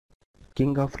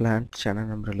King of land channel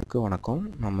நண்பர்களுக்கு வணக்கம்.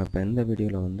 நம்ம இப்போ இந்த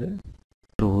வீடியோவில் வந்து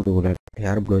காற்று ஊதுகுழல்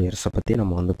ஏர் ப்ளோயர்ஸை பற்றி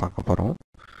நம்ம வந்து பார்க்க போகிறோம்.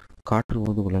 காற்று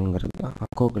ஊதுகுழல்ங்கிறது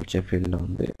அக்வாகல்ச்சர் ஃபீல்டில்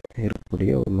வந்து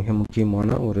இருக்கக்கூடிய ஒரு மிக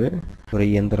முக்கியமான ஒரு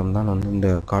இயந்திரம் தான் வந்து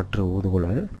இந்த காற்று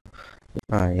ஊதுகுழல்.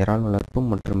 இறால் வளர்ப்பு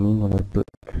மற்றும் மீன் வளர்ப்பு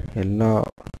எல்லா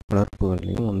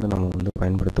வளர்ப்புகள்லையும் வந்து நம்ம வந்து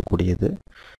பயன்படுத்தக்கூடியது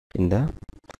இந்த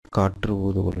காற்று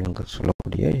ஊதுகுழல்ங்க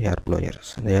சொல்லக்கூடிய ஏர் ப்ளோயர்ஸ்.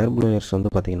 இந்த ஏர் ப்ளோயர்ஸ் வந்து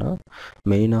பார்த்திங்கன்னா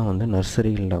மெயினாக வந்து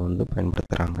நர்சரிகளில் வந்து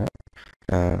பயன்படுத்துகிறாங்க.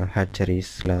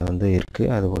 ஹேச்சரிஸில் வந்து இருக்குது,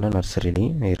 அதுபோல்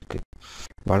நர்சரிலையும் இருக்குது.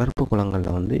 வளர்ப்பு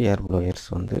குளங்களில் வந்து ஏர் ப்ளோயர்ஸ்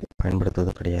வந்து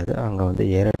பயன்படுத்துவது கிடையாது. அங்கே வந்து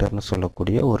ஏரேட்டர்னு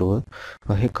சொல்லக்கூடிய ஒரு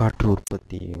வகை காற்று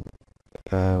உற்பத்தி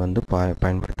வந்து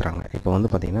பயன்படுத்துகிறாங்க. இப்போ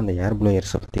வந்து பார்த்திங்கன்னா இந்த ஏர்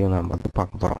ப்ளோயர்ஸை பற்றி நம்ம வந்து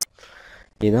பார்க்க போகிறோம்.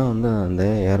 இதுதான் வந்து அந்த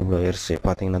ஏர் ப்ளோயர்ஸ்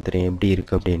பார்த்திங்கன்னா தெரியும் எப்படி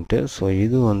இருக்குது அப்படின்ட்டு. ஸோ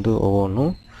இது வந்து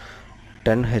ஒவ்வொன்றும்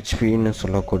 10 ஹெச்பின்னு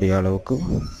சொல்லக்கூடிய அளவுக்கு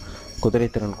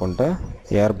குதிரைத்திறன் கொண்ட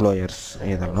ஏர் ப்ளோயர்ஸ்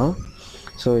இதெல்லாம்.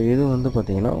 ஸோ இது வந்து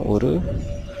பார்த்திங்கன்னா ஒரு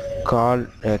 1/4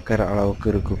 ஏக்கர் அளவுக்கு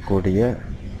இருக்கக்கூடிய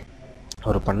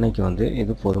ஒரு பண்ணைக்கு வந்து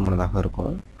இது போதுமானதாக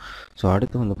இருக்கும். ஸோ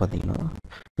அடுத்து வந்து பார்த்திங்கன்னா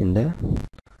இந்த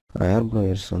ஏர்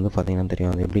ப்ளோயர்ஸ் வந்து பார்த்திங்கன்னா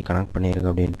தெரியும் அது எப்படி கனெக்ட்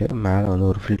பண்ணியிருக்கு அப்படின்ட்டு. மேலே வந்து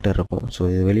ஒரு ஃபில்டர் இருக்கும். ஸோ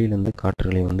இது வெளியிலேருந்து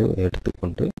காற்றுகளை வந்து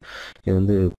எடுத்துக்கொண்டு இது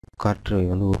வந்து காற்றை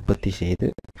வந்து உற்பத்தி செய்து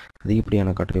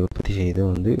அதிகப்படியான காற்றை உற்பத்தி செய்து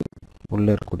வந்து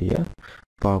உள்ளே இருக்கக்கூடிய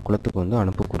குளத்துக்கு வந்து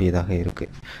அனுப்பக்கூடியதாக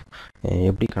இருக்குது.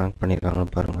 எப்படி கனெக்ட்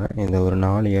பண்ணியிருக்காங்கன்னு பாருங்கள். இந்த ஒரு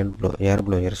 4 ஏர்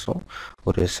ப்ளோயர்ஸும்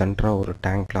ஒரு சென்டராக ஒரு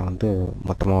டேங்க்கில் வந்து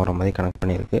மொத்தமாக வர மாதிரி கனெக்ட்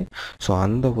பண்ணியிருக்கு. ஸோ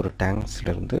அந்த ஒரு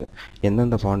டேங்க்ஸ்லேருந்து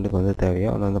எந்தெந்த பாண்டுக்கு வந்து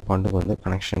தேவையோ அந்தந்த பாண்டுக்கு வந்து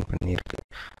கனெக்ஷன் பண்ணியிருக்கு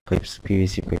பைப்ஸ்,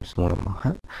 பிவிசி பைப்ஸ்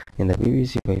மூலமாக. இந்த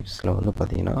பிவிசி பைப்ஸில் வந்து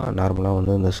பார்த்திங்கன்னா நார்மலாக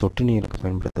வந்து இந்த சொட்டு நீருக்கு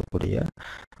பயன்படுத்தக்கூடிய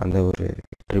அந்த ஒரு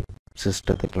ட்ரிப்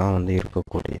சிஸ்டத்துக்கெலாம் வந்து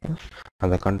இருக்கக்கூடிய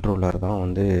அந்த கண்ட்ரோலர் தான்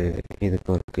வந்து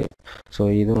இதுக்கும் இருக்குது. ஸோ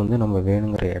இது வந்து நம்ம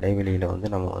வேணுங்கிற இடைவெளியில் வந்து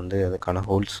நம்ம வந்து அதுக்கான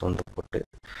ஹோல்ஸ் வந்து போட்டு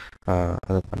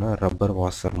அதுக்கான ரப்பர்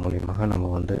வாஷர் மூலியமாக நம்ம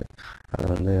வந்து அதை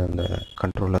வந்து அந்த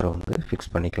கண்ட்ரோலரை வந்து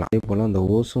ஃபிக்ஸ் பண்ணிக்கலாம். அதே போல் அந்த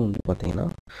ஓஸும் வந்து பார்த்திங்கன்னா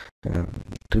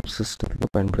ட்ரிப் சிஸ்டத்துக்கு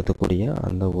பயன்படுத்தக்கூடிய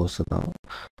அந்த ஓஸு தான்.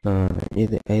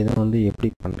 இதை வந்து எப்படி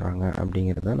பண்ணுறாங்க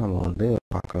அப்படிங்கிறத நம்ம வந்து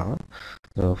பார்க்கலாம்.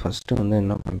 ஸோ ஃபஸ்ட்டு வந்து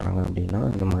என்ன பண்ணுறாங்க அப்படின்னா,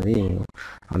 இந்த மாதிரி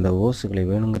அந்த ஓஸுகளை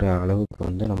வேணுங்கிற அளவுக்கு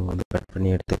வந்து நம்ம வந்து கட் பண்ணி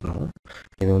எடுத்துக்கணும்.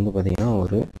 இது வந்து பார்த்திங்கன்னா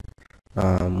ஒரு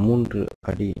 3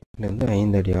 அடியிலேருந்து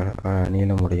 5 அடி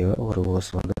நீளமுடைய ஒரு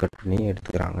ஓஸ் வந்து கட் பண்ணி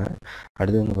எடுத்துக்கிறாங்க.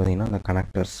 அடுத்து வந்து பார்த்திங்கன்னா அந்த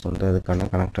கனெக்டர்ஸ் வந்து அதுக்கான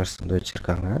கனெக்டர்ஸ் வந்து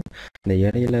வச்சுருக்காங்க. இந்த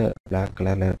இடையில பிளாக்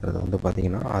கலரில் இருக்கிறது வந்து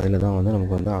பார்த்திங்கன்னா அதில் தான் வந்து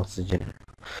நமக்கு வந்து ஆக்சிஜன்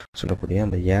சொல்லக்கூடிய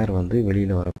அந்த ஏர் வந்து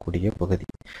வெளியில் வரக்கூடிய பகுதி.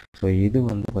 ஸோ இது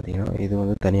வந்து பார்த்திங்கன்னா இது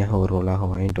வந்து தனியாக ஒரு ரோலாக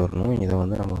வாங்கிட்டு வரணும். இதை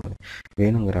வந்து நம்ம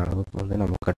வேணுங்கிற அளவுக்கு வந்து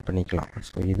நம்ம கட் பண்ணிக்கலாம்.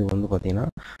 ஸோ இது வந்து பார்த்திங்கன்னா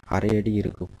 1/2 அடி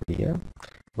இருக்கக்கூடிய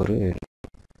ஒரு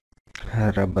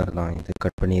ரப்பர் தான் இது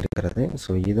கட் பண்ணி இருக்கிறது.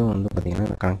 ஸோ இதுவும் வந்து பார்த்திங்கன்னா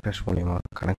இந்த கனெக்டர்ஸ் மூலிமா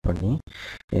கனெக்ட் பண்ணி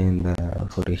இந்த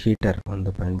ஒரு ஹீட்டர்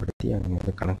வந்து பயன்படுத்தி அவங்க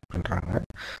வந்து கனெக்ட் பண்ணுறாங்க.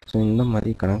 ஸோ இந்த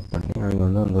மாதிரி கனெக்ட் பண்ணி அவங்க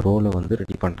வந்து அந்த ரோலை வந்து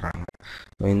ரெடி பண்ணுறாங்க.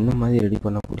 ஸோ இந்த மாதிரி ரெடி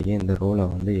பண்ணக்கூடிய இந்த ரோலை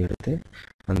வந்து எடுத்து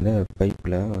அந்த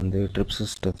பைப்பில் வந்து ட்ரிப்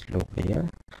சிஸ்டத்தில் உடைய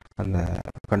அந்த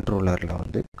கண்ட்ரோலரில்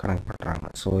வந்து கனெக்ட் பண்ணுறாங்க.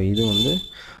 ஸோ இது வந்து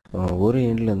ஒரு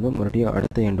எண்ட்லேருந்து மறுபடியும்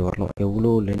அடுத்த எண்டு வரணும்.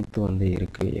 எவ்வளோ லென்த்து வந்து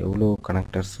இருக்குது, எவ்வளோ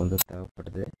கனெக்டர்ஸ் வந்து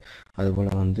தேவைப்படுது, அதுபோல்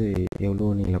வந்து எவ்வளோ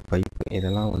நீள பைப்பு,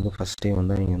 இதெல்லாம் வந்து ஃபஸ்ட்டே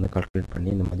வந்து அவங்க வந்து கால்குலேட் பண்ணி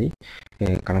இந்த மாதிரி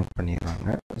கனெக்ட்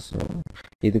பண்ணிடுறாங்க. ஸோ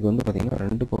இதுக்கு வந்து பார்த்திங்கன்னா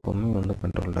 2 பக்கமுமே வந்து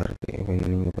கண்ட்ரோலர் இருக்குது. இப்போ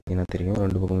நீங்கள் பார்த்திங்கன்னா தெரியும்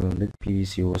 2 பக்கமே வந்து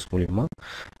பிவிசி ஓஸ் மூலிமா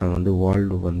வந்து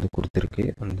வால்வு வந்து கொடுத்துருக்கு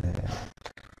அந்த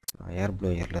ஏர்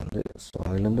ப்ளோயர்லேருந்து. ஸோ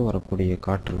அதுலேருந்து வரக்கூடிய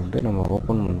காற்று வந்து நம்ம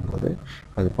ஓப்பன் பண்ணும்போது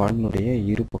அது பாண்டினுடைய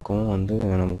இரு பக்கமும் வந்து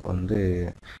நமக்கு வந்து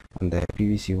அந்த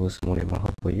பிவிசி ஓஸ்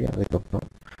மூலியமாக போய் அதுக்கப்புறம்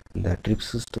இந்த ட்ரிப்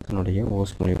சிஸ்டத்தினுடைய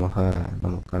ஓஸ் மூலியமாக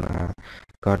நமக்கான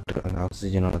காற்று அந்த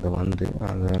ஆக்சிஜனானது வந்து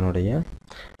அதனுடைய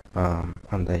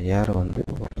அந்த ஏரை வந்து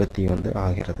உற்பத்தி வந்து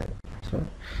ஆகிறது. ஸோ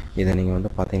இதை நீங்கள் வந்து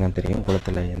பார்த்திங்கன்னா தெரியும்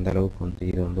குளத்தில் எந்த அளவுக்கு வந்து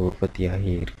இது வந்து உற்பத்தி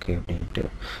ஆகி இருக்குது அப்படின்ட்டு.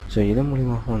 ஸோ இதன்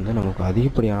மூலியமாக வந்து நமக்கு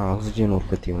அதிகப்படியான ஆக்சிஜன்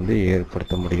உற்பத்தி வந்து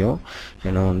ஏற்படுத்த முடியும்.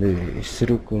 ஏன்னா வந்து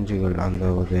சிறு குஞ்சுகள் அந்த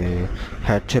ஒரு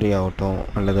ஹேச்சரி ஆகட்டும்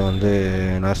அல்லது வந்து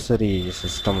நர்சரி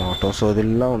சிஸ்டம் ஆகட்டும், ஸோ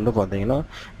இதெல்லாம் வந்து பார்த்திங்கன்னா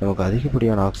நமக்கு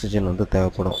அதிகப்படியான ஆக்சிஜன் வந்து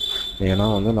தேவைப்படும். ஏன்னா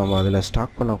வந்து நம்ம அதில்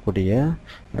ஸ்டாக் பண்ணக்கூடிய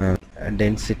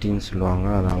டென்சிட்டின்னு சொல்லுவாங்க,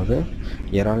 அதாவது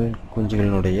இறால்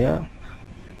குஞ்சுகளினுடைய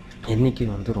எண்ணிக்கை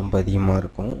வந்து ரொம்ப அதிகமாக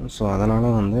இருக்கும். ஸோ அதனால்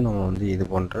வந்து நம்ம வந்து இது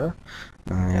போன்ற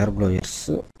ஏர்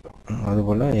ப்ளோயர்ஸு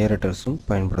அதுபோல் ஏரேட்டர்ஸும்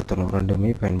பயன்படுத்தணும், ரெண்டுமே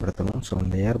பயன்படுத்தணும். ஸோ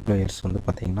அந்த ஏர் ப்ளோயர்ஸ் வந்து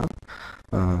பார்த்திங்கன்னா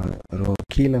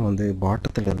கீழே வந்து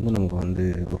பாட்டத்துலேருந்து நமக்கு வந்து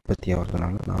உற்பத்தி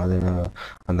ஆகிறதுனால அதில்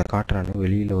அந்த காற்றானது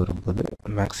வெளியில் வரும்போது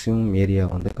மேக்ஸிமம் ஏரியா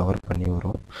வந்து கவர் பண்ணி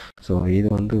வரும். ஸோ இது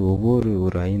வந்து ஒவ்வொரு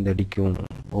ஒரு 5 அடிக்கும்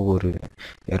ஒவ்வொரு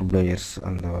ஏர் ப்ளோயர்ஸ்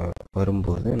அந்த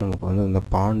வரும்போது நமக்கு வந்து அந்த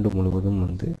பாண்டு முழுவதும்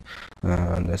வந்து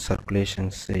அந்த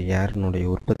சர்க்குலேஷன்ஸ் ஏர்னுடைய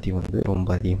உற்பத்தி வந்து ரொம்ப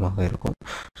அதிகமாக இருக்கும்.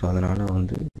 ஸோ அதனால்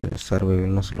வந்து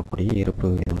சர்வைவல்னு சொல்லக்கூடிய இறப்பு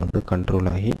விகிதம் வந்து கண்ட்ரோல்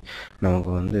ஆகி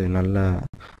நமக்கு வந்து நல்ல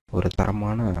ஒரு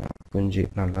தரமான குஞ்சு,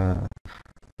 நல்ல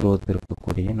குரோத்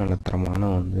இருக்கக்கூடிய நல்ல தரமான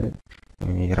வந்து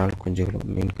இறால்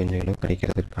குஞ்சுகளும் மீன் குஞ்சுகளும்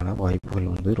கிடைக்கிறதுக்கான வாய்ப்புகள்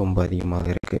வந்து ரொம்ப அதிகமாக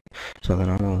இருக்குது. ஸோ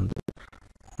அதனால் வந்து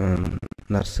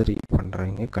நர்சரி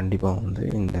பண்ணுறவங்க கண்டிப்பாக வந்து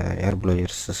இந்த ஏர்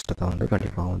ப்ளோயர் சிஸ்டத்தை வந்து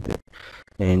கண்டிப்பாக வந்து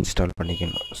இன்ஸ்டால்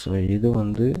பண்ணிக்கணும். ஸோ இது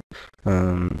வந்து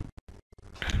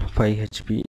 5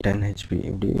 ஹெச்பி 10 ஹெச்பி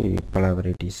இப்படி பல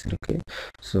வெரைட்டிஸ் இருக்குது.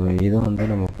 ஸோ இதை வந்து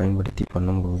நம்ம பயன்படுத்தி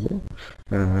பண்ணும்போது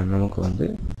நமக்கு வந்து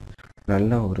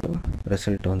நல்ல ஒரு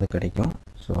ரிசல்ட் வந்து கிடைக்கும்.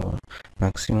 ஸோ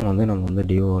மேக்ஸிமம் வந்து நம்ம வந்து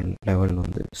டிஓ லெவல்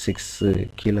வந்து 6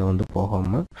 கீழே வந்து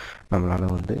போகாமல்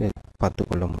நம்மளால் வந்து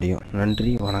பார்த்துக்கொள்ள முடியும்.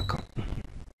 நன்றி, வணக்கம்.